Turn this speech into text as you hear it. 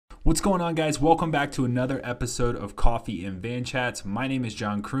What's going on, guys? Welcome back to another episode of Coffee and Van Chats. My name is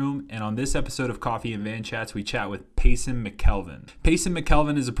John Kroom, and on this episode of Coffee and Van Chats, we chat with Payson McKelvin. Payson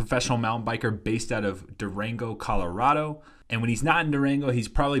McKelvin is a professional mountain biker based out of Durango, Colorado. And when he's not in Durango, he's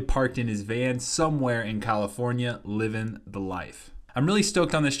probably parked in his van somewhere in California, living the life. I'm really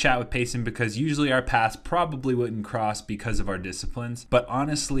stoked on this chat with Payson because usually our paths probably wouldn't cross because of our disciplines. But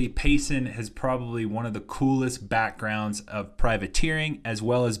honestly, Payson has probably one of the coolest backgrounds of privateering as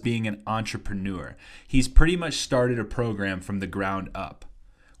well as being an entrepreneur. He's pretty much started a program from the ground up.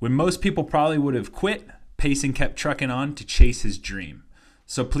 When most people probably would have quit, Payson kept trucking on to chase his dream.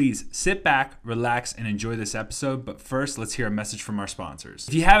 So please sit back, relax, and enjoy this episode. But first, let's hear a message from our sponsors.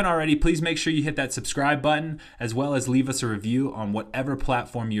 If you haven't already, please make sure you hit that subscribe button as well as leave us a review on whatever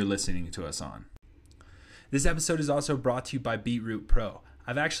platform you're listening to us on. This episode is also brought to you by Beetroot Pro.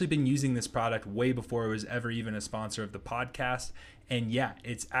 I've actually been using this product way before it was ever even a sponsor of the podcast. And yeah,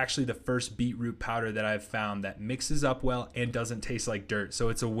 it's actually the first beetroot powder that I've found that mixes up well and doesn't taste like dirt. So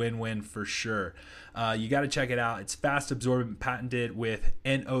it's a win-win for sure. You got to check it out. It's fast absorbent, patented with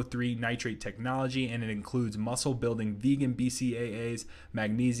NO3 nitrate technology, and it includes muscle building vegan BCAAs,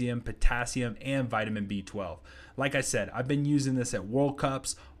 magnesium, potassium, and vitamin B12. Like I said, I've been using this at World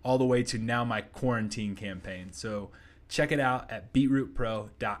Cups all the way to now my quarantine campaign. So check it out at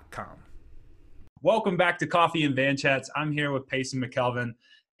beetrootpro.com. Welcome back to Coffee and Van Chats. I'm here with Payson McKelvin,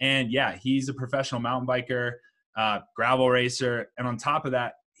 and yeah, he's a professional mountain biker, gravel racer, and on top of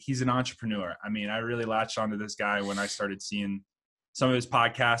that, he's an entrepreneur. I mean, I really latched onto this guy when I started seeing some of his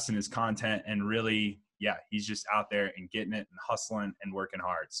podcasts and his content, and really, yeah, he's just out there and getting it and hustling and working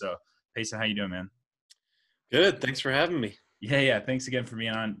hard. So, Payson, how you doing, man? Good. Thanks for having me. Yeah. Thanks again for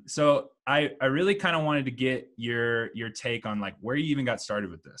being on. So, I really kind of wanted to get your take on like where you even got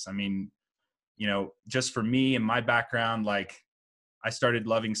started with this. I mean, you know, just for me and my background, like I started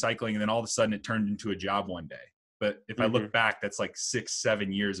loving cycling and then all of a sudden it turned into a job one day. But if I look back, that's like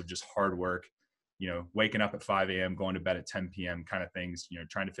 6-7 years of just hard work, you know, waking up at 5 a.m., going to bed at 10 p.m. kind of things, you know,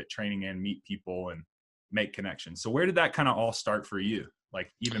 trying to fit training in, meet people and make connections. So where did that kind of all start for you?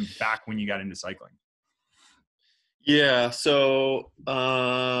 Like even back when you got into cycling? Yeah. So,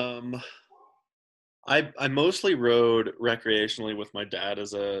 I mostly rode recreationally with my dad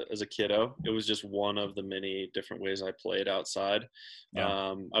as a kiddo. It was just one of the many different ways I played outside.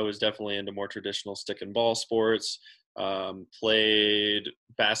 Yeah. I was definitely into more traditional stick and ball sports. Played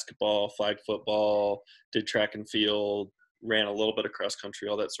basketball, flag football, did track and field, ran a little bit of cross country,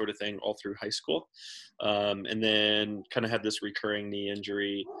 all that sort of thing, all through high school. And then kind of had this recurring knee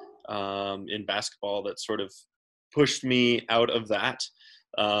injury in basketball that sort of pushed me out of that.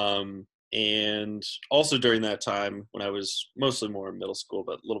 And also during that time when I was mostly more in middle school,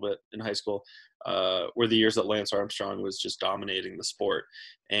 but a little bit in high school, were the years that Lance Armstrong was just dominating the sport.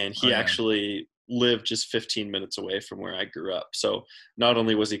 And he actually lived just 15 minutes away from where I grew up. So not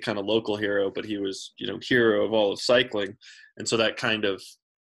only was he kind of local hero, but he was, you know, hero of all of cycling. And so that kind of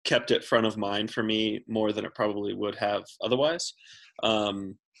kept it front of mind for me more than it probably would have otherwise.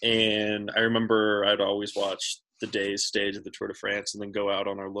 And I remember I'd always watch the day's stage of the Tour de France and then go out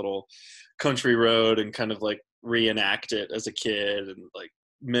on our little country road and kind of like reenact it as a kid and like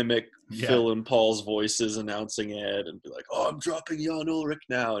mimic Phil and Paul's voices announcing it and be like, oh, I'm dropping Jan Ullrich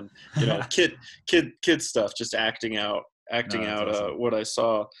now. And, you know, kid stuff, just acting out awesome. What I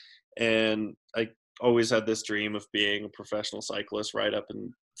saw. And I always had this dream of being a professional cyclist right up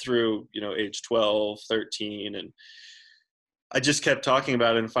and through, you know, age 12, 13. And I just kept talking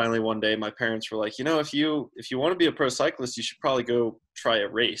about it, and finally one day my parents were like, you know, if you want to be a pro cyclist, you should probably go try a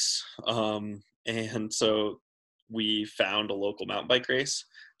race. And so we found a local mountain bike race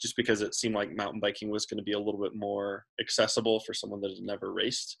just because it seemed like mountain biking was going to be a little bit more accessible for someone that had never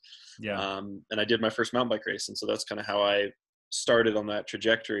raced. And I did my first mountain bike race, and so that's kind of how I started on that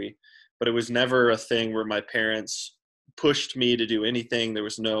trajectory. But it was never a thing where my parents pushed me to do anything. There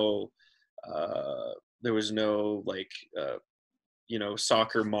was no like you know,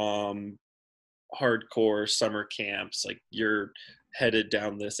 soccer mom, hardcore summer camps, like you're headed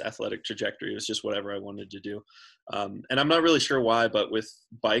down this athletic trajectory. It was just whatever I wanted to do. And I'm not really sure why, but with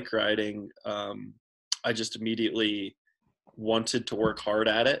bike riding, I just immediately wanted to work hard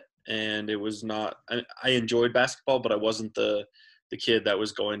at it. And it was not, I enjoyed basketball, but I wasn't the kid that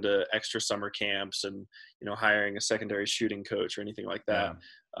was going to extra summer camps and, you know, hiring a secondary shooting coach or anything like that.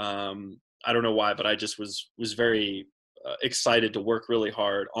 I don't know why, but I just was very excited to work really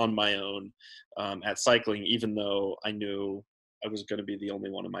hard on my own at cycling, even though I knew I was going to be the only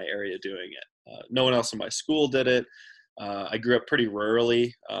one in my area doing it. No one else in my school did it. I grew up pretty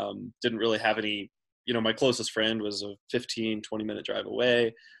rurally, didn't really have any, you know, my closest friend was a 15, 20-minute drive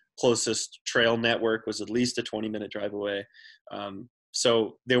away. closest trail network was at least a 20-minute drive away.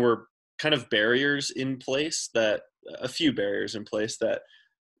 So there were kind of barriers in place that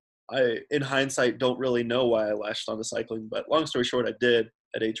I, in hindsight, don't really know why I latched onto cycling. But long story short, I did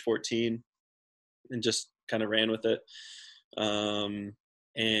at age 14 and just kind of ran with it.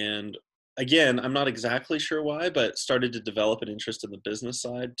 And again, I'm not exactly sure why, but started to develop an interest in the business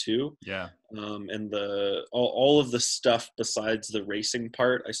side too. Yeah. And all of the stuff besides the racing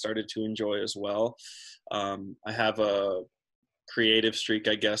part, I started to enjoy as well. I have a creative streak,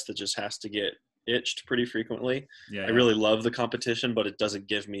 I guess, that just has to get itched pretty frequently. Yeah. I really love the competition, but it doesn't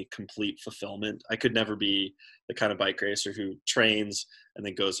give me complete fulfillment. I could never be the kind of bike racer who trains and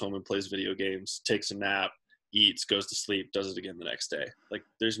then goes home and plays video games, takes a nap, eats, goes to sleep, does it again the next day. Like,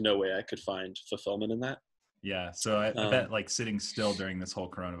 there's no way I could find fulfillment in that. Yeah. So I bet like sitting still during this whole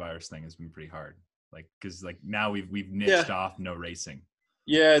coronavirus thing has been pretty hard. Like, cause like now we've niched off no racing.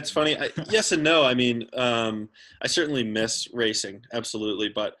 Yeah, it's funny. Yes and no. I mean, I certainly miss racing, absolutely,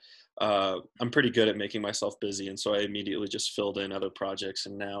 but I'm pretty good at making myself busy, and so I immediately just filled in other projects,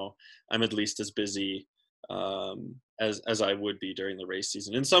 and now I'm at least as busy as I would be during the race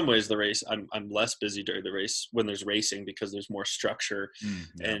season. In some ways, I'm less busy during the race when there's racing because there's more structure,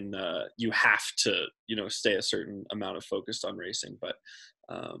 and you have to stay a certain amount of focused on racing. But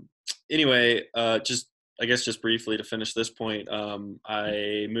anyway, just briefly to finish this point,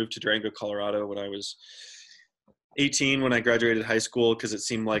 I moved to Durango, Colorado when I was 18 when I graduated high school because it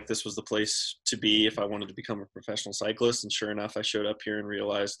seemed like this was the place to be if I wanted to become a professional cyclist. And sure enough, I showed up here and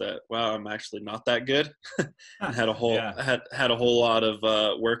realized that, wow, I'm actually not that good. And had a whole lot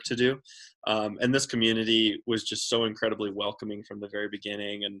of work to do. And this community was just so incredibly welcoming from the very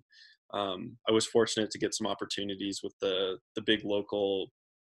beginning. And I was fortunate to get some opportunities with the big local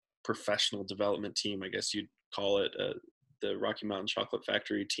professional development team, I guess you'd call it, the Rocky Mountain Chocolate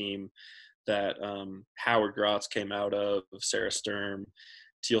Factory team that Howard Grotz came out of, Sarah Sturm,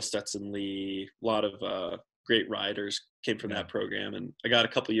 Teal Stetson Lee, a lot of great riders came from that program. And I got a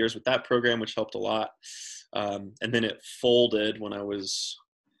couple of years with that program, which helped a lot. And then it folded when I was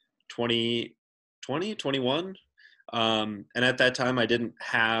 21. And at that time, I didn't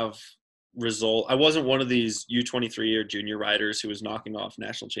have I wasn't one of these U23 or junior riders who was knocking off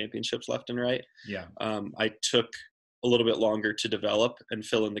national championships left and right. Yeah. I took a little bit longer to develop and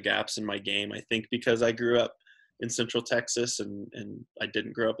fill in the gaps in my game. I think because I grew up in Central Texas and I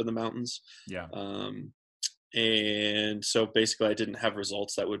didn't grow up in the mountains. Yeah. And so basically I didn't have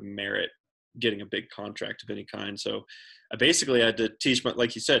results that would merit getting a big contract of any kind. So I basically had to teach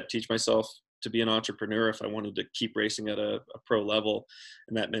myself to be an entrepreneur if I wanted to keep racing at a pro level.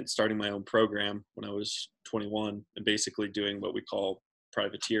 And that meant starting my own program when I was 21 and basically doing what we call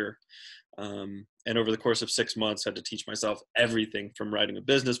privateer. And over the course of 6 months, I had to teach myself everything from writing a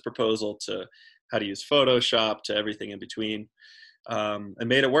business proposal to how to use Photoshop to everything in between. And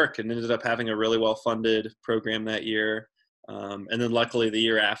made it work and ended up having a really well-funded program that year. And then luckily the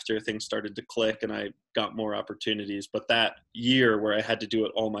year after things started to click and I got more opportunities. But that year where I had to do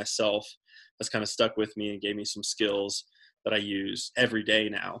it all myself has kind of stuck with me and gave me some skills that I use every day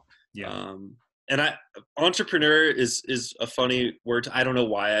now. Yeah. And entrepreneur is a funny word. I don't know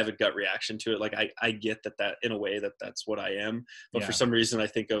why I have a gut reaction to it. Like I get that in a way that's what I am, but for some reason I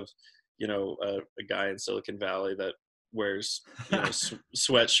think of, a guy in Silicon Valley that wears,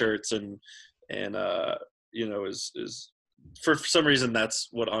 sweatshirts and is for some reason that's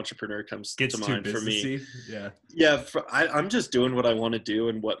what entrepreneur comes to mind for me. Yeah. I'm just doing what I want to do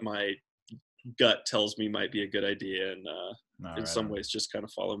and what my gut tells me might be a good idea. And in some ways just kind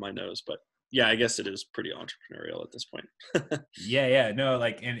of follow my nose, but yeah, I guess it is pretty entrepreneurial at this point. Yeah. No,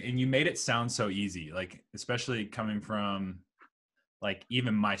 like, and you made it sound so easy, like, especially coming from like,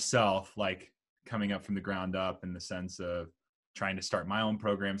 even myself, like coming up from the ground up in the sense of trying to start my own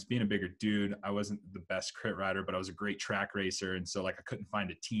programs, being a bigger dude. I wasn't the best crit rider, but I was a great track racer. And so like, I couldn't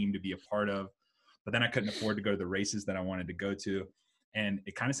find a team to be a part of, but then I couldn't afford to go to the races that I wanted to go to. And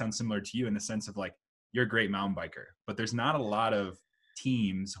it kind of sounds similar to you in the sense of like, you're a great mountain biker, but there's not a lot of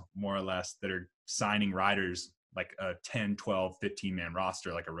teams more or less that are signing riders like a 10, 12, 15 man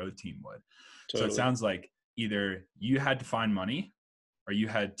roster, like a road team would. Totally. So it sounds like either you had to find money or you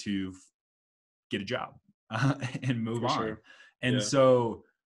had to get a job and move on. Sure. And so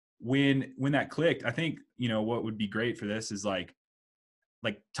when that clicked, I think, what would be great for this is like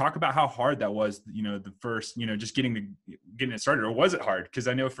talk about how hard that was, the first, just getting it started, or was it hard? Because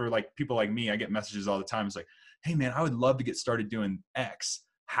I know for like people like me, I get messages all the time. It's like, hey man, I would love to get started doing X.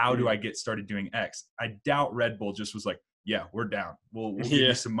 How do I get started doing X? I doubt Red Bull just was like, yeah, we're down. We'll give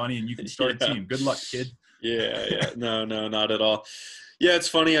you some money and you can start a team. Good luck, kid. Yeah. No, not at all. Yeah, it's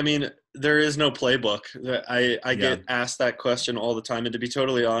funny. I mean, there is no playbook. I Yeah. get asked that question all the time, and to be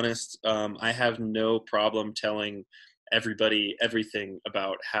totally honest, I have no problem telling everybody everything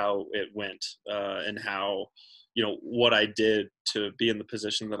about how it went, and how, what I did to be in the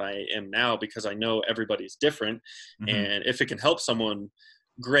position that I am now, because I know everybody's different, Hmm. and if it can help someone,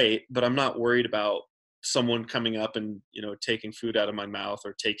 great. But I'm not worried about someone coming up and taking food out of my mouth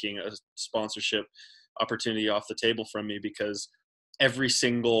or taking a sponsorship opportunity off the table from me, because every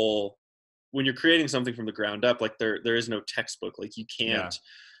single when you're creating something from the ground up, like there is no textbook. Like Yeah.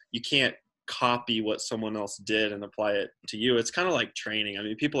 you can't copy what someone else did and apply it to you. It's kind of like training. I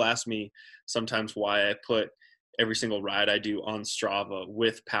mean, people ask me sometimes why I put every single ride I do on Strava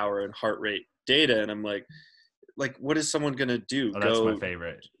with power and heart rate data, and I'm like what is someone going to do? Oh, that's my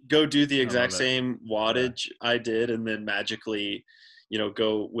favorite. Go do the I exact love it. same Yeah. wattage I did and then magically,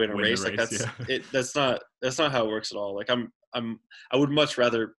 go win a Win the race? Like race. Yeah. that's not how it works at all. Like I would much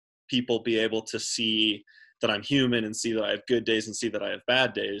rather people be able to see that I'm human and see that I have good days and see that I have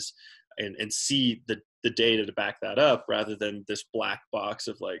bad days, and see the data to back that up, rather than this black box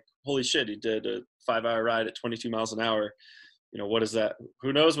of like, holy shit, he did a 5-hour ride at 22 miles an hour. What is that?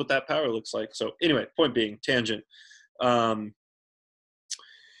 Who knows what that power looks like? So anyway, point being, tangent. Um,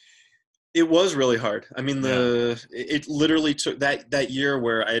 it was really hard. I mean, Yeah. it literally took that year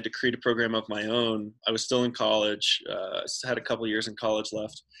where I had to create a program of my own. I was still in college. Had a couple years in college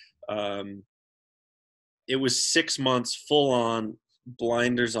left. Um, it was 6 months full on,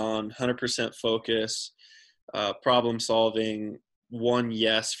 blinders on, 100% focus, problem solving, one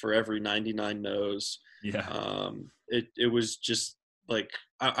yes for every 99 no's. Yeah. It was just like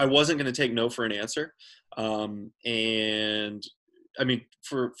I wasn't going to take no for an answer. And I mean,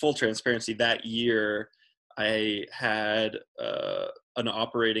 for full transparency, that year I had an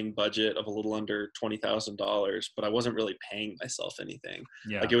operating budget of a little under $20,000, but I wasn't really paying myself anything.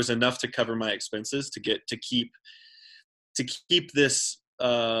 Like Yeah. it was enough to cover my expenses to keep this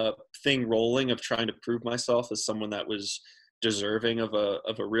thing rolling of trying to prove myself as someone that was deserving of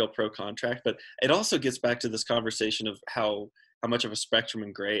a real pro contract. But it also gets back to this conversation of how much of a spectrum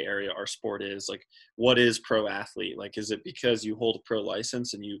and gray area our sport is. Like, what is pro athlete? Like, is it because you hold a pro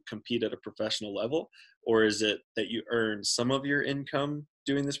license and you compete at a professional level, or is it that you earn some of your income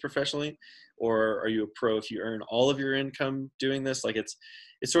doing this professionally, or are you a pro if you earn all of your income doing this? Like, it's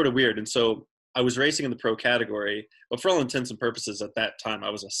sort of weird. And so I was racing in the pro category, but for all intents and purposes at that time I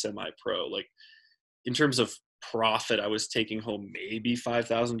was a semi-pro. Like, in terms of profit, I was taking home maybe Well,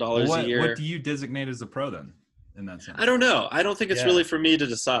 $5,000 a what do year. you designate as a pro then, in that I sense? don't know. I don't think it's Yeah. really for me to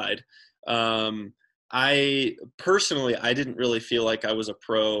decide. Um, I personally, I didn't really feel like I was a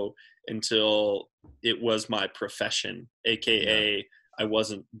pro until it was my profession, Yeah. aka I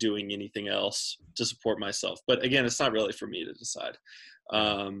wasn't doing anything else to support myself. But again, it's not really for me to decide. Yeah.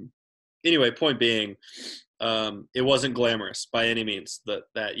 Um, anyway, point being, it wasn't glamorous by any means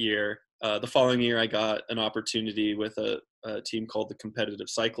that year. The following year, I got an opportunity with a team called the Competitive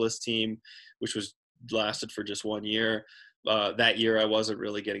Cyclist Team, which was lasted for just 1 year. That year, I wasn't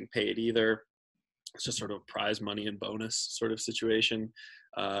really getting paid either. It's just sort of prize money and bonus sort of situation.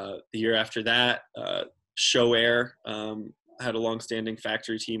 The year after that, Show Air had a long-standing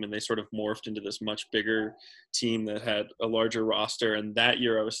factory team, and they sort of morphed into this much bigger team that had a larger roster. And that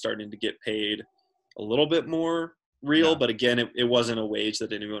year, I was starting to get paid a little bit more real, Yeah. but again, it wasn't a wage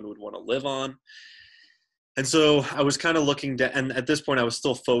that anyone would want to live on. And so I was kind of looking to, and at this point, I was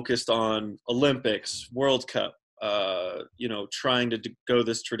still focused on Olympics, World Cup, trying to go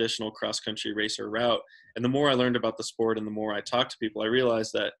this traditional cross country racer route. And the more I learned about the sport and the more I talked to people, I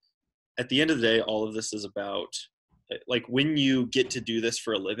realized that at the end of the day, all of this is about, like, when you get to do this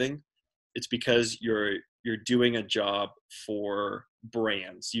for a living, it's because you're doing a job for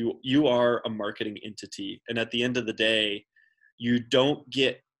brands. You are a marketing entity, and at the end of the day, you don't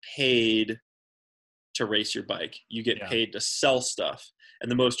get paid to race your bike. You get Yeah. paid to sell stuff,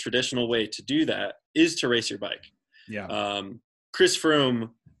 and the most traditional way to do that is to race your bike. Yeah. Chris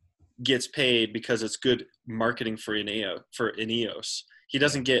Froome gets paid because it's good marketing for Ineos.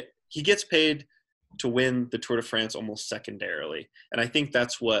 Yeah. He gets paid to win the Tour de France almost secondarily, and I think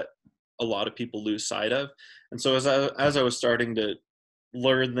that's what a lot of people lose sight of. And so as I was starting to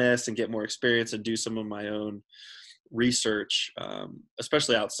learn this and get more experience and do some of my own research,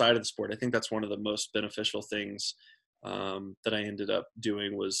 especially outside of the sport, I think that's one of the most beneficial things that I ended up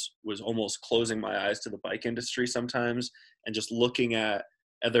doing was almost closing my eyes to the bike industry sometimes, and just looking at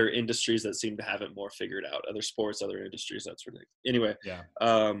other industries that seem to have it more figured out, other sports, other industries, that sort of thing. Anyway, Yeah.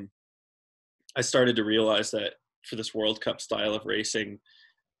 I started to realize that for this World Cup style of racing,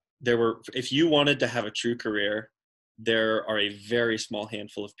 if you wanted to have a true career, there are a very small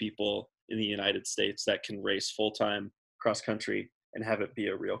handful of people in the United States that can race full-time cross country and have it be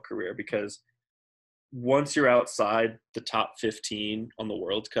a real career, because once you're outside the top 15 on the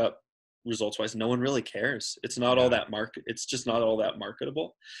World Cup results wise, no one really cares. It's not all that it's just not all that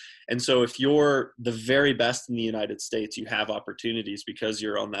marketable. And so if you're the very best in the United States, you have opportunities because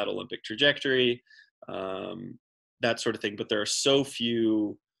you're on that Olympic trajectory, that sort of thing. But there are so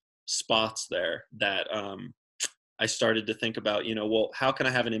few spots there that I started to think about, well, how can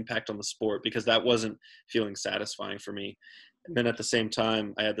I have an impact on the sport? Because that wasn't feeling satisfying for me. And then at the same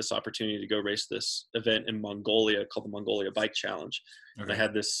time, I had this opportunity to go race this event in Mongolia called the Mongolia Bike Challenge. Okay. And I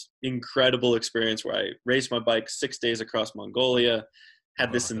had this incredible experience where I raced my bike 6 days across Mongolia,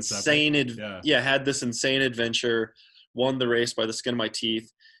 had this insane, had this insane adventure, won the race by the skin of my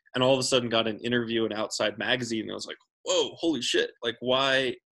teeth, and all of a sudden got an interview in Outside magazine. And I was like, whoa, holy shit. Like,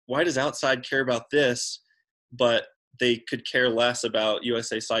 why does Outside care about this, but they could care less about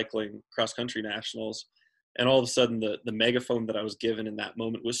USA Cycling cross-country nationals? And all of a sudden, the megaphone that I was given in that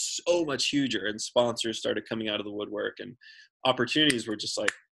moment was so much huger, and sponsors started coming out of the woodwork, and opportunities were just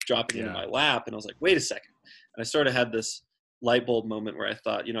like dropping into my lap. And I was like, wait a second. And I sort of had this light bulb moment where I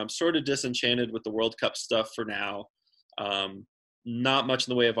thought, I'm sort of disenchanted with the World Cup stuff for now. Not much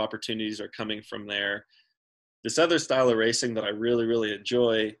in the way of opportunities are coming from there. This other style of racing that I really, really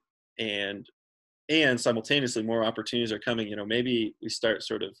enjoy, and simultaneously more opportunities are coming. Maybe we start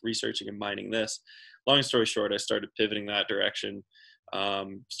sort of researching and mining this. Long story short, I started pivoting that direction,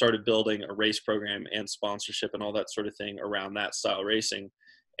 started building a race program and sponsorship and all that sort of thing around that style racing.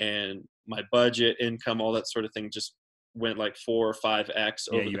 And my budget, income, all that sort of thing just went like 4 or 5x over the course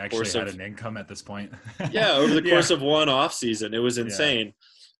of... Yeah, you actually had an income at this point. over the course of one off season. It was insane.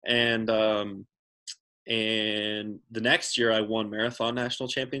 Yeah. And the next year I won marathon national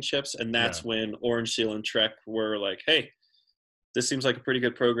championships. And that's when Orange Seal and Trek were like, hey, this seems like a pretty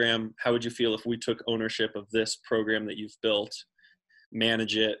good program. How would you feel if we took ownership of this program that you've built,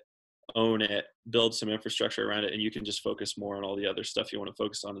 manage it, own it, build some infrastructure around it, and you can just focus more on all the other stuff you want to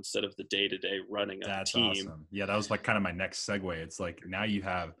focus on instead of the day-to-day running of the team. That's awesome. Yeah, that was like kind of my next segue. It's like now you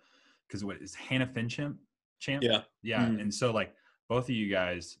have, because what is Hannah Fincham champ? Yeah. Mm-hmm. And so like both of you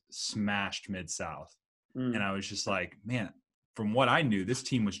guys smashed Mid-South. Mm. And I was just like, man, from what I knew, this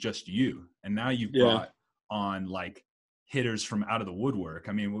team was just you. And now you've brought on like hitters from out of the woodwork.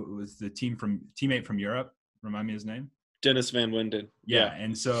 I mean, what was the teammate from Europe? Remind me his name. Dennis Van Winden. Yeah.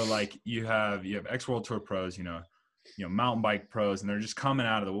 And so like you have ex-World Tour pros, mountain bike pros, and they're just coming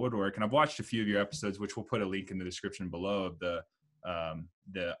out of the woodwork. And I've watched a few of your episodes, which we'll put a link in the description below, of the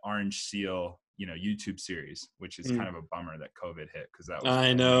Orange Seal, YouTube series, which is kind of a bummer that COVID hit, because that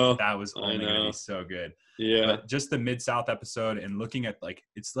was only going to be so good. Yeah. But just the Mid-South episode and looking at like,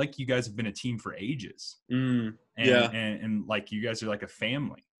 it's like you guys have been a team for ages. And like you guys are like a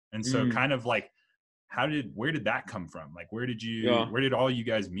family. And so kind of like, where did that come from? Like, where did all you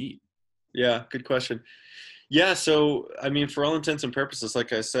guys meet? Yeah, good question. Yeah, so I mean, for all intents and purposes,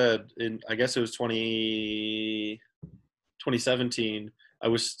 like I said, I guess it was 2017, I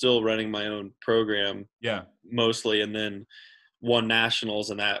was still running my own program. Yeah. Mostly, and then won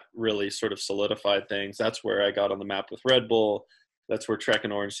nationals, and that really sort of solidified things. That's where I got on the map with Red Bull. That's where Trek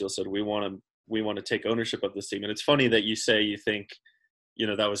and Orange Seal said, we want to take ownership of this team. And it's funny that you say you think,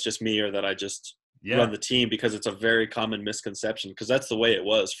 that was just me, or that I just run the team, because it's a very common misconception, because that's the way it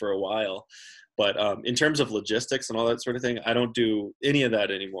was for a while. But in terms of logistics and all that sort of thing, I don't do any of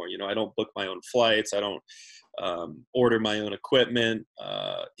that anymore. I don't book my own flights. I don't order my own equipment.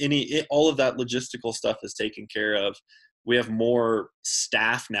 All of that logistical stuff is taken care of. We have more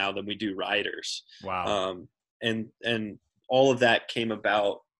staff now than we do riders. Wow. And all of that came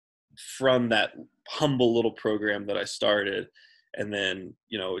about from that humble little program that I started. And then,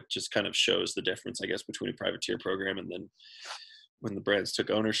 it just kind of shows the difference, I guess, between a privateer program and then when the brands took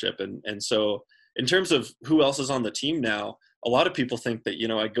ownership. And so in terms of who else is on the team now, a lot of people think that,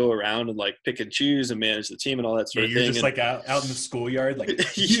 I go around and like pick and choose and manage the team and all that sort of thing. You're just like out in the schoolyard,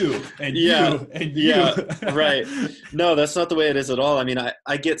 like you and you and you. Yeah, right. No, that's not the way it is at all. I mean,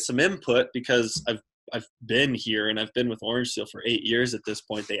 I get some input because I've been here and I've been with Orange Seal for 8 years at this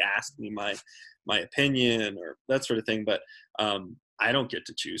point. They ask me my opinion or that sort of thing, but I don't get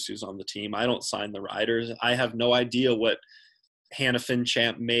to choose who's on the team. I don't sign the riders. I have no idea what Hannah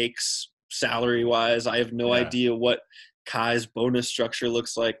Fincham makes salary wise. I have no idea what Kai's bonus structure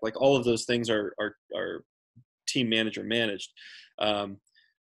looks like. Like all of those things are team manager managed.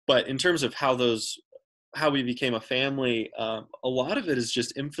 But in terms of how we became a family, a lot of it is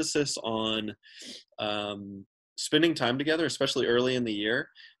just emphasis on spending time together, especially early in the year.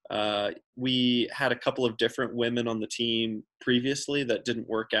 We had a couple of different women on the team previously that didn't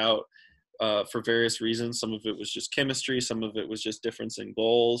work out for various reasons. Some of it was just chemistry. Some of it was just difference in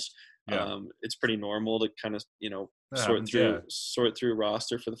goals. Yeah. It's pretty normal to kind of, That sort happens, yeah. through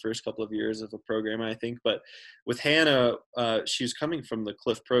roster for the first couple of years of a program, I think. But with Hannah, she's coming from the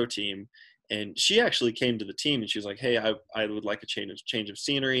Cliff Pro team, and she actually came to the team and she was like, hey, I would like a change of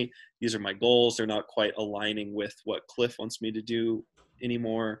scenery. These are my goals. They're not quite aligning with what Cliff wants me to do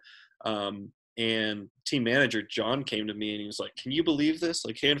anymore. And team manager John came to me and he was like, can you believe this?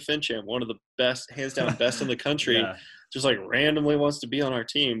 Like, Hannah Fincham, one of the best, hands down best in the country, Yeah. just like randomly wants to be on our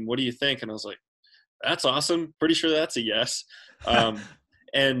team. What do you think? And I was like, that's awesome. Pretty sure that's a yes.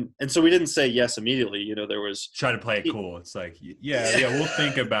 And so we didn't say yes immediately. There was Try to play it cool. It's like, yeah, we'll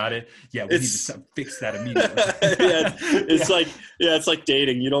think about it. Yeah, we need to fix that immediately. It's like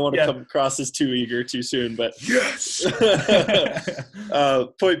dating. You don't want to come across as too eager too soon. But yes.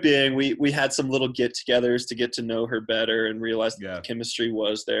 Point being, we had some little get-togethers to get to know her better and realize that the chemistry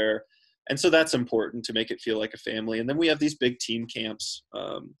was there. And so that's important to make it feel like a family. And then we have these big team camps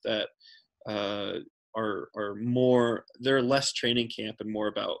that are more, they're less training camp and more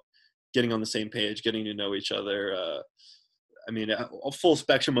about getting on the same page, getting to know each other. A full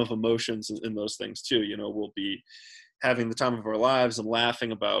spectrum of emotions in those things too. We'll be having the time of our lives and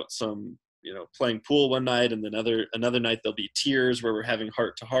laughing about some, playing pool one night, and then another night there'll be tears where we're having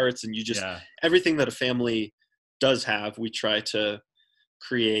heart to hearts, and everything that a family does have, we try to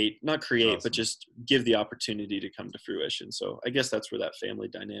not create, but just give the opportunity to come to fruition. So I guess that's where that family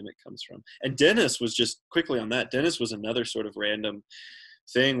dynamic comes from. And Dennis was, just quickly on that, Dennis was another sort of random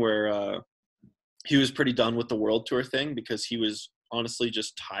thing where he was pretty done with the world tour thing because he was honestly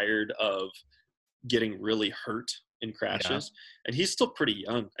just tired of getting really hurt in crashes. And he's still pretty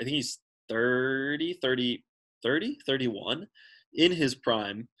young. I think he's 31 in his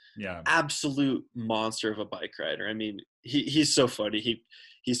prime. Yeah. Absolute monster of a bike rider. I mean, he's so funny.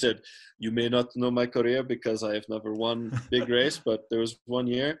 He said, you may not know my career because I have never won big race, but there was one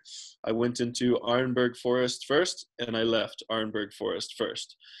year I went into Arenberg Forest first and I left Arenberg Forest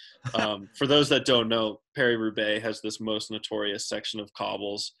first. For those that don't know, Paris-Roubaix has this most notorious section of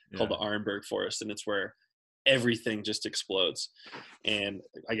cobbles called the Arenberg Forest, and it's where everything just explodes. And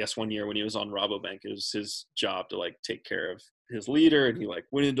I guess one year when he was on Rabobank, it was his job to take care of his leader, and he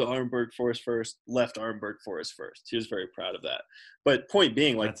went into Arenberg Forest first, left Arenberg Forest first. He was very proud of that. But point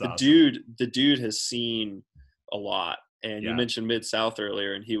being, That's awesome. the dude has seen a lot. And you mentioned Mid-South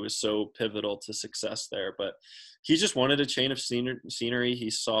earlier, and he was so pivotal to success there. But he just wanted a change of scenery. He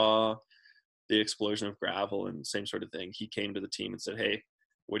saw the explosion of gravel and same sort of thing. He came to the team and said, hey,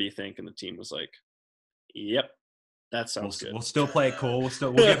 what do you think? And the team was like, yep, that sounds good. We'll still play it cool.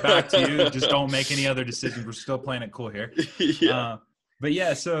 We'll get back to you. Just don't make any other decisions. We're still playing it cool here. But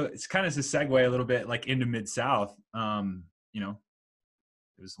yeah, so it's kind of to segue a little bit into Mid-South.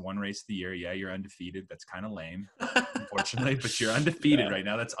 It was one race of the year. Yeah, you're undefeated. That's kind of lame, unfortunately, but you're undefeated right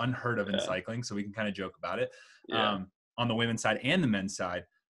now. That's unheard of in cycling, so we can kind of joke about it on the women's side and the men's side.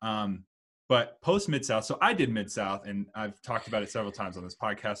 But post Mid-South, so I did Mid-South, and I've talked about it several times on this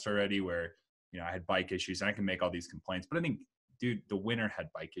podcast already where, I had bike issues, and I can make all these complaints. But I think, dude, the winner had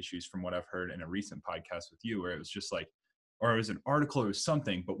bike issues from what I've heard in a recent podcast with you where it was just or it was an article or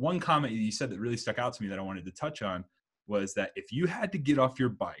something. But one comment you said that really stuck out to me that I wanted to touch on was that if you had to get off your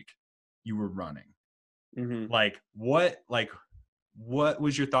bike, you were running. Mm-hmm. What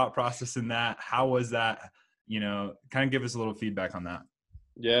was your thought process in that? How was that? Kind of give us a little feedback on that.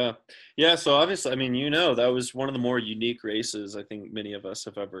 Yeah. So obviously, that was one of the more unique races I think many of us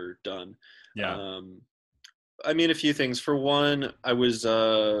have ever done. Yeah. A few things. For one, I was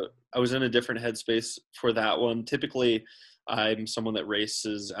in a different headspace for that one. Typically, I'm someone that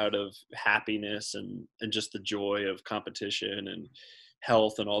races out of happiness and just the joy of competition and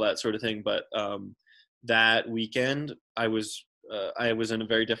health and all that sort of thing. But that weekend, I was in a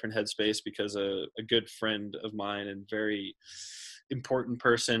very different headspace because a good friend of mine and very important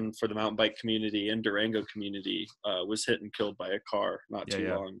person for the mountain bike community and Durango community was hit and killed by a car not too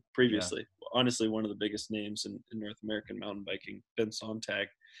long previously. Honestly, one of the biggest names in North American mountain biking, Ben Sontag.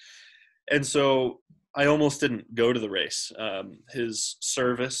 And so I almost didn't go to the race. His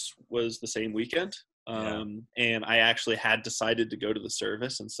service was the same weekend. And I actually had decided to go to the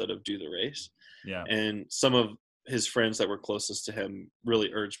service instead of do the race. Yeah. And some of his friends that were closest to him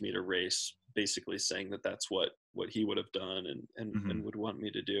really urged me to race, basically saying that that's what he would have done and would want me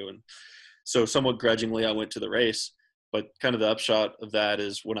to do. And so somewhat grudgingly, I went to the race. But kind of the upshot of that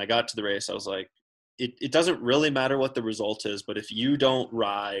is when I got to the race, I was like, it doesn't really matter what the result is, but if you don't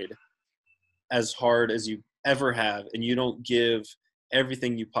ride as hard as you ever have and you don't give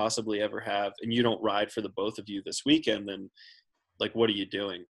everything you possibly ever have and you don't ride for the both of you this weekend, then like, what are you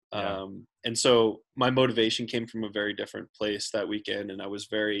doing? Yeah. And so my motivation came from a very different place that weekend, and I was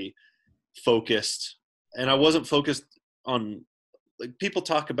very focused, and I wasn't focused on, like, people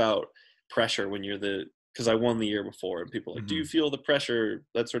talk about pressure when you're because I won the year before, and people are like, do you feel the pressure,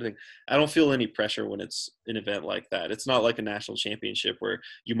 that sort of thing. I don't feel any pressure when it's an event like that. It's not like a national championship where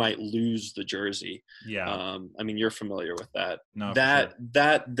you might lose the jersey. Yeah. I mean, you're familiar with that. No, for that sure.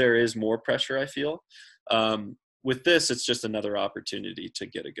 that there is more pressure, I feel. With this, it's just another opportunity to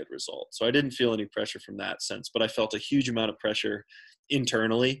get a good result. So I didn't feel any pressure from that sense, but I felt a huge amount of pressure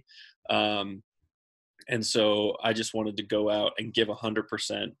internally. And so I just wanted to go out and give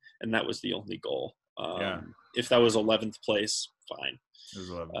 100%, and that was the only goal. Yeah. If that was 11th place, fine. It was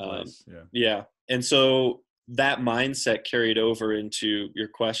 11th place. Yeah. Yeah. And so that mindset carried over into your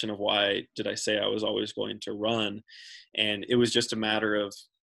question of why did I say I was always going to run? And it was just a matter of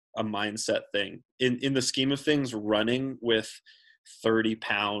a mindset thing. In the scheme of things, running with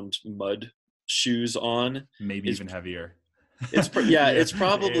 30-pound mud shoes on Maybe is even heavier. it's Yeah. it's It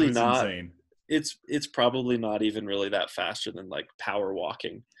probably was not. insane. It's probably not even really that faster than like power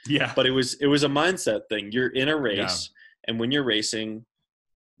walking. Yeah. But it was a mindset thing. You're in a Yeah. race, and when you're racing,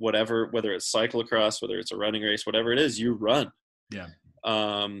 whatever, whether it's cyclocross, whether it's a running race, whatever it is, you run. Yeah.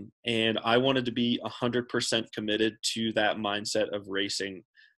 And I wanted to be 100% committed to that mindset of racing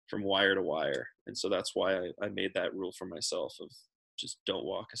from wire to wire. And so that's why I made that rule for myself of just don't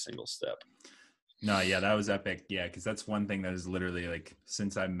walk a single step. No, yeah, that was epic. Yeah, because that's one thing that is literally like,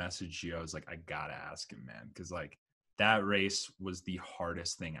 since I messaged you, I was like, I gotta ask him, man, because like that race was the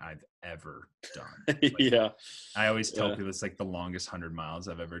hardest thing I've ever done. Like, Yeah. I always tell people it's like the longest 100 miles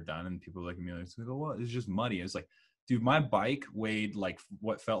I've ever done, and people look at me like, "Oh, what? It's just muddy." I was like, dude, my bike weighed like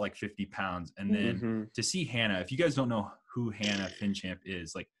what felt like 50 pounds, and then to see Hannah, if you guys don't know who Hannah Finchamp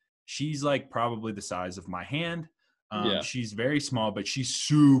is, like she's like probably the size of my hand. Yeah. She's very small, but she's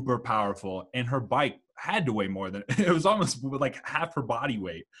super powerful, and her bike had to weigh more than it was almost like half her body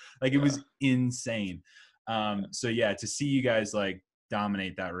weight. Like it was insane. So yeah, to see you guys like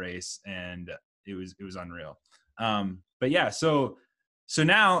dominate that race, and it was unreal. But yeah, so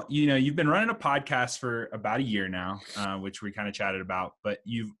now, you know, you've been running a podcast for about a year now, which we kind of chatted about, but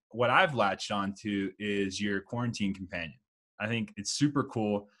what I've latched onto is your quarantine companion. I think it's super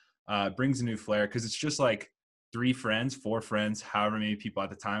cool. Brings a new flair, because it's just like 4 friends, however many people at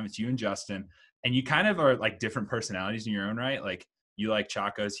the time. It's you and Justin, and you kind of are like different personalities in your own right. Like you like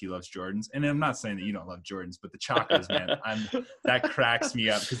Chacos, he loves Jordans. And I'm not saying that you don't love Jordans, but the Chacos, man, that cracks me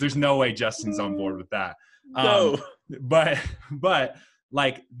up, because there's no way Justin's on board with that. No. But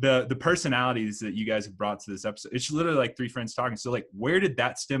like the personalities that you guys have brought to this episode, it's literally like 3 friends talking. So like, where did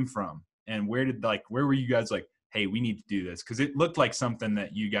that stem from? And where were you guys like, hey, we need to do this? Because it looked like something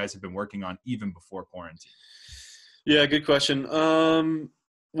that you guys have been working on even before quarantine. Yeah, good question.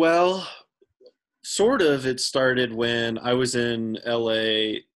 Well, sort of. It started when I was in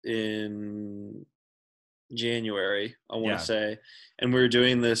LA in January, I want to say, and we were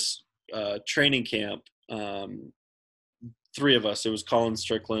doing this training camp. 3 of us. It was Colin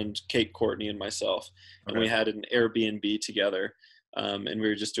Strickland, Kate Courtney, and myself, and we had an Airbnb together. And we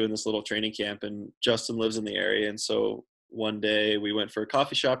were just doing this little training camp, and Justin lives in the area. And so one day we went for a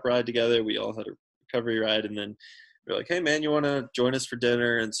coffee shop ride together. We all had a recovery ride, and then we were like, hey man, you want to join us for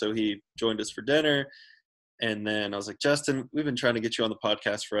dinner? And so he joined us for dinner. And then I was like, Justin, we've been trying to get you on the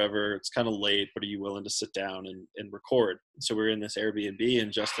podcast forever. It's kind of late, but are you willing to sit down and record? And so we were in this Airbnb,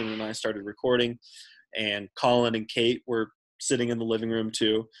 and Justin and I started recording, and Colin and Kate were sitting in the living room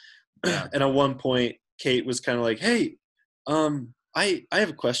too. Yeah. And at one point, Kate was kind of like, hey, I have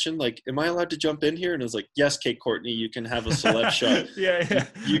a question. Like, am I allowed to jump in here? And I was like, yes, Kate Courtney, you can have a celeb shot. Yeah.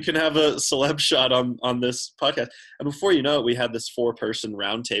 You can have a celeb shot on this podcast. And before you know it, we had this 4-person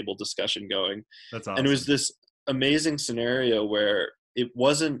roundtable discussion going. That's awesome. And it was this amazing scenario where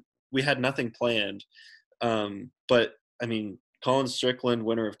we had nothing planned. But I mean, Colin Strickland,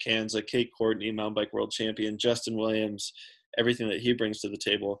 winner of Kansas, Kate Courtney, mountain bike world champion, Justin Williams, everything that he brings to the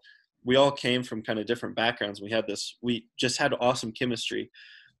table. We all came from kind of different backgrounds. We just had awesome chemistry.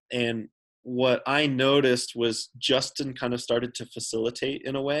 And what I noticed was Justin kind of started to facilitate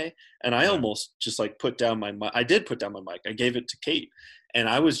in a way. And I almost just like put down my mic. I did put down my mic. I gave it to Kate. And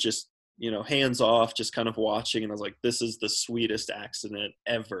I was just, hands off, just kind of watching. And I was like, this is the sweetest accident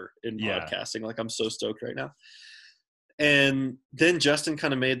ever in podcasting. Like, I'm so stoked right now. And then Justin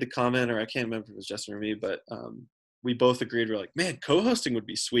kind of made the comment, or I can't remember if it was Justin or me, but we both agreed. We're like, man, co-hosting would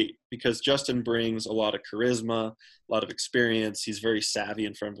be sweet, because Justin brings a lot of charisma, a lot of experience. He's very savvy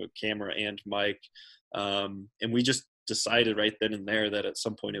in front of a camera and mic. And we just decided right then and there that at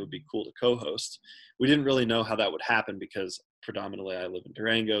some point it would be cool to co-host. We didn't really know how that would happen because predominantly I live in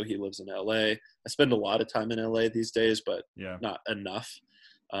Durango. He lives in LA. I spend a lot of time in LA these days, but not enough.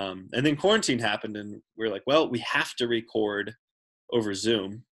 And then quarantine happened and we were like, well, we have to record over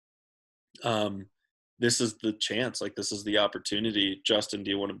Zoom. This is the chance, like this is the opportunity. Justin, do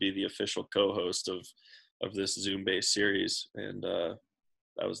you want to be the official co-host of this Zoom-based series? And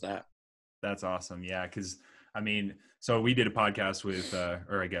that was that. That's awesome. Yeah, because I mean, so we did a podcast with,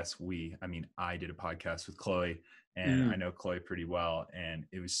 I did a podcast with Chloe, and I know Chloe pretty well, and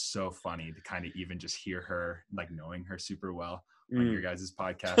it was so funny to kind of even just hear her, like knowing her super well on your guys'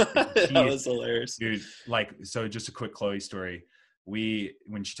 podcast. That was hilarious, dude. Like, so just a quick Chloe story.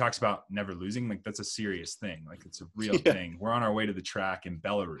 When she talks about never losing, like that's a serious thing. Like it's a real thing. We're on our way to the track in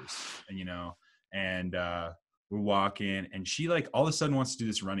Belarus, and we're walking, and she like all of a sudden wants to do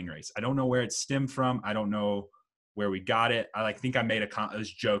this running race. I don't know where it stemmed from. I don't know where we got it. I think I made I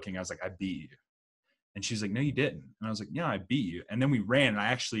was joking. I was like, I beat you. And she's like, no, you didn't. And I was like, yeah, I beat you. And then we ran, and I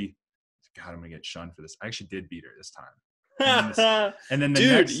actually, God, I'm gonna get shunned for this. I actually did beat her this time. And then the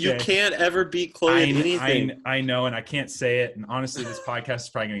dude, next day, you can't ever beat Chloe at anything. I know, and I can't say it. And honestly, this podcast is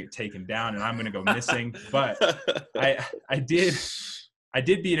probably gonna get taken down, and I'm gonna go missing. But I did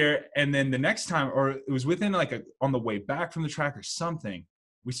beat her. And then the next time, or it was within on the way back from the track or something,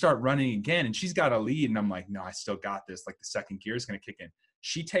 we start running again, and she's got a lead, and I'm like, no, I still got this. Like the second gear is gonna kick in.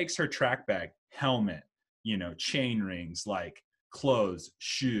 She takes her track bag, helmet, chain rings, like clothes,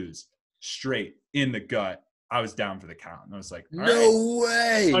 shoes, straight in the gut. I was down for the count, and I was like, no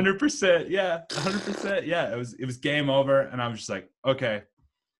way, 100%, yeah, 100%, yeah. It was game over, and I was just like, okay,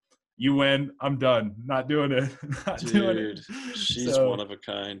 you win, I'm done, not doing it, doing it. She's one of a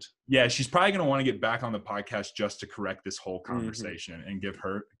kind. Yeah, she's probably gonna want to get back on the podcast just to correct this whole conversation and give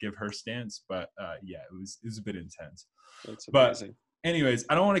her stance. But yeah, it was a bit intense. That's amazing. But anyways,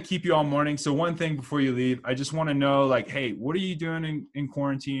 I don't want to keep you all morning. So one thing before you leave, I just want to know, like, hey, what are you doing in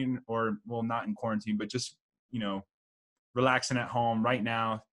quarantine, or well, not in quarantine, but just relaxing at home right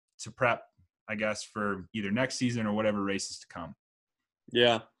now to prep, I guess, for either next season or whatever races to come?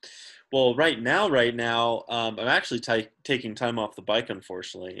 Yeah. Well, right now, I'm actually taking time off the bike,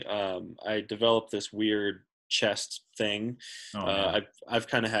 unfortunately. I developed this weird chest thing. I've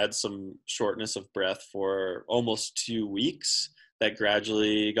kind of had some shortness of breath for almost 2 weeks. That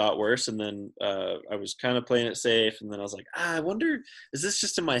gradually got worse, and then I was kind of playing it safe, and then I was like, I wonder, is this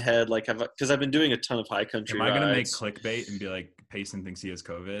just in my head? Like, because I've been doing a ton of high country rides. Am I going to make clickbait and be like, Payson thinks he has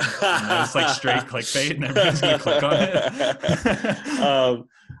COVID? It's like straight clickbait, and everyone's going to click on it.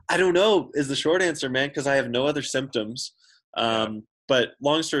 I don't know is the short answer, man, because I have no other symptoms. But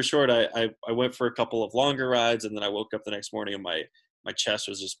long story short, I went for a couple of longer rides, and then I woke up the next morning, and my chest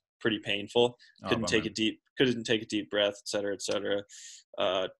was just pretty painful. Couldn't take a deep breath, et cetera.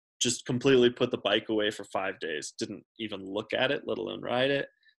 Just completely put the bike away for 5 days. Didn't even look at it, let alone ride it.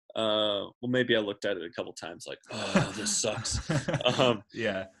 Well, maybe I looked at it a couple times, like, oh, this sucks.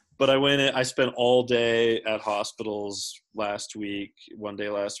 Yeah. But I spent all day at hospitals one day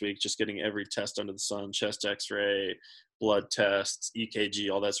last week, just getting every test under the sun, chest x-ray, blood tests,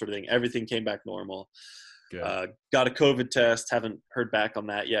 EKG, all that sort of thing. Everything came back normal. Got a COVID test. Haven't heard back on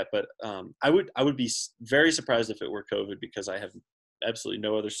that yet, but I would be very surprised if it were COVID, because I have absolutely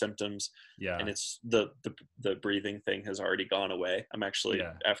no other symptoms. Yeah, and it's the breathing thing has already gone away. I'm actually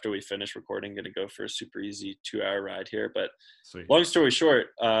after we finish recording, going to go for a super easy 2-hour ride here. But long story short,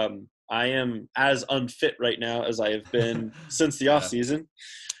 I am as unfit right now as I have been since the off season.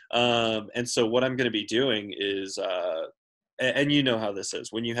 And so what I'm going to be doing is, and you know how this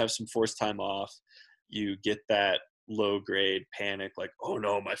is, when you have some forced time off, you get that low grade panic, like, oh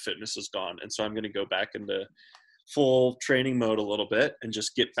no, my fitness is gone. And so I'm going to go back into full training mode a little bit and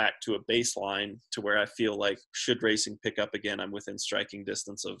just get back to a baseline to where I feel like, should racing pick up again, I'm within striking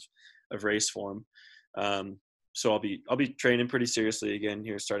distance of race form. So I'll be training pretty seriously again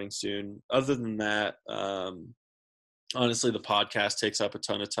here starting soon. Other than that, honestly, the podcast takes up a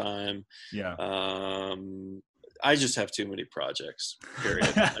ton of time. Yeah. I just have too many projects,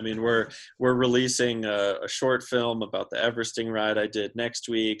 period. I mean, we're releasing a short film about the Everesting ride I did next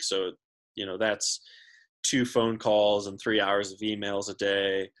week. So, that's 2 phone calls and 3 hours of emails a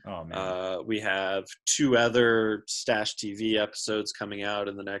day. Oh, man. We have 2 other Stash TV episodes coming out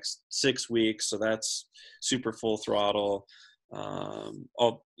in the next 6 weeks. So that's super full throttle.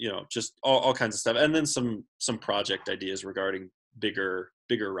 All kinds of stuff. And then some project ideas regarding bigger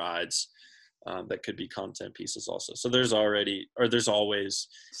rides. That could be content pieces also. So there's always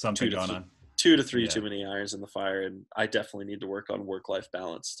something going on. 2 to 3 too many irons in the fire, and I definitely need to work on work-life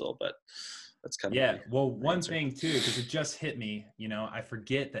balance still. But that's kind of Yeah. Well, my one answer. thing too, because it just hit me, I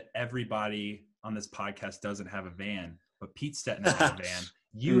forget that everybody on this podcast doesn't have a van, but Pete Stetton has a van.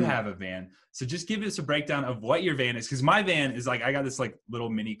 You Mm. have a van. So just give us a breakdown of what your van is. Because my van is like, I got this like little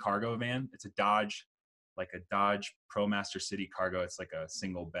mini cargo van. It's a Dodge ProMaster City cargo. It's like a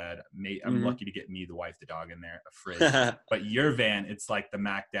single bed. I'm lucky to get me, the wife, the dog in there, a fridge. But your van, it's like the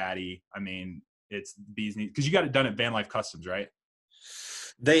Mac Daddy. I mean, it's bees knees. Because you got it done at Van Life Customs, right?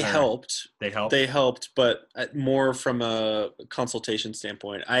 They Or helped. They helped. They helped, but more from a consultation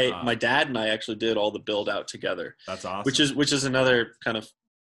standpoint. My dad and I actually did all the build out together. That's awesome. Which is another kind of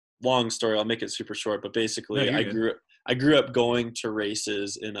long story. I'll make it super short, but basically, No, I grew up going to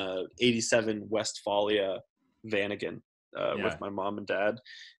races in a '87 Westfalia Vanagon with my mom and dad,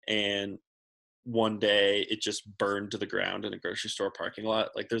 and one day it just burned to the ground in a grocery store parking lot.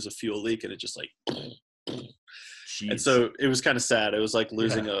 Like there's a fuel leak, and it just like. Jeez. And so it was kind of sad. It was like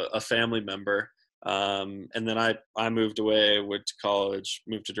losing a family member. And then I moved away, went to college,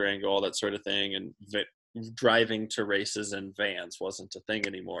 moved to Durango, all that sort of thing. And driving to races in vans wasn't a thing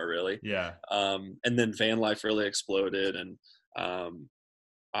anymore, really. Yeah. And then van life really exploded. And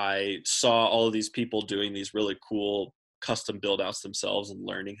I saw all of these people doing these really cool custom build outs themselves and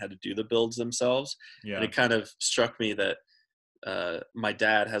learning how to do the builds themselves. Yeah. And it kind of struck me that my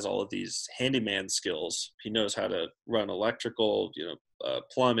dad has all of these handyman skills. He knows how to run electrical,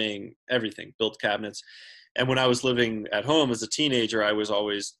 plumbing, everything, build cabinets. And when I was living at home as a teenager, I was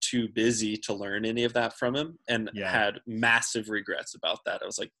always too busy to learn any of that from him, and had massive regrets about that. I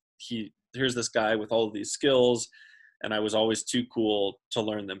was like, here's this guy with all of these skills, and I was always too cool to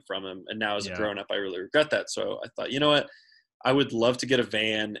learn them from him. And now as a grown up, I really regret that. So I thought, you know what? I would love to get a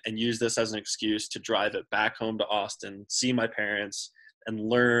van and use this as an excuse to drive it back home to Austin, see my parents, and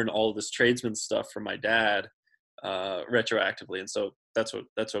learn all of this tradesman stuff from my dad retroactively. And so that's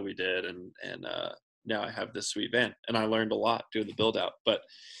what we did. And now I have this sweet van, and I learned a lot doing the build out. But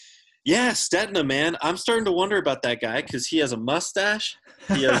yeah, Stetna, man, I'm starting to wonder about that guy because he has a mustache.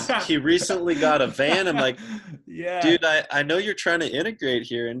 He recently got a van. I'm like, dude, I know you're trying to integrate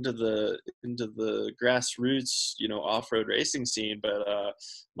here into the grassroots, off-road racing scene, but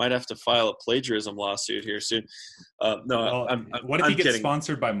might have to file a plagiarism lawsuit here soon. No, what if he gets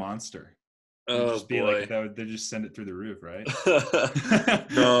sponsored by Monster? Oh just be boy, like they just send it through the roof, right?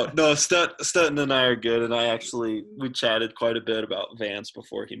 no, Stetton and I are good, and we chatted quite a bit about vans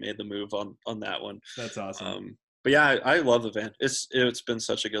before he made the move on that one. That's awesome. But yeah, I love the van. It's been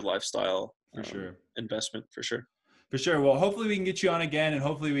such a good lifestyle for sure, investment for sure. For sure. Well, hopefully we can get you on again, and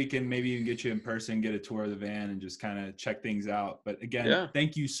hopefully we can maybe even get you in person, get a tour of the van, and just kind of check things out. But again,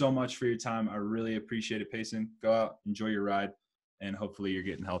 thank you so much for your time. I really appreciate it, Payson. Go out, enjoy your ride, and hopefully you're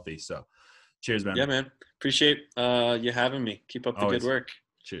getting healthy. So cheers, man. Yeah, man. Appreciate you having me. Keep up the good work.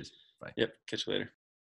 Cheers. Bye. Yep. Catch you later.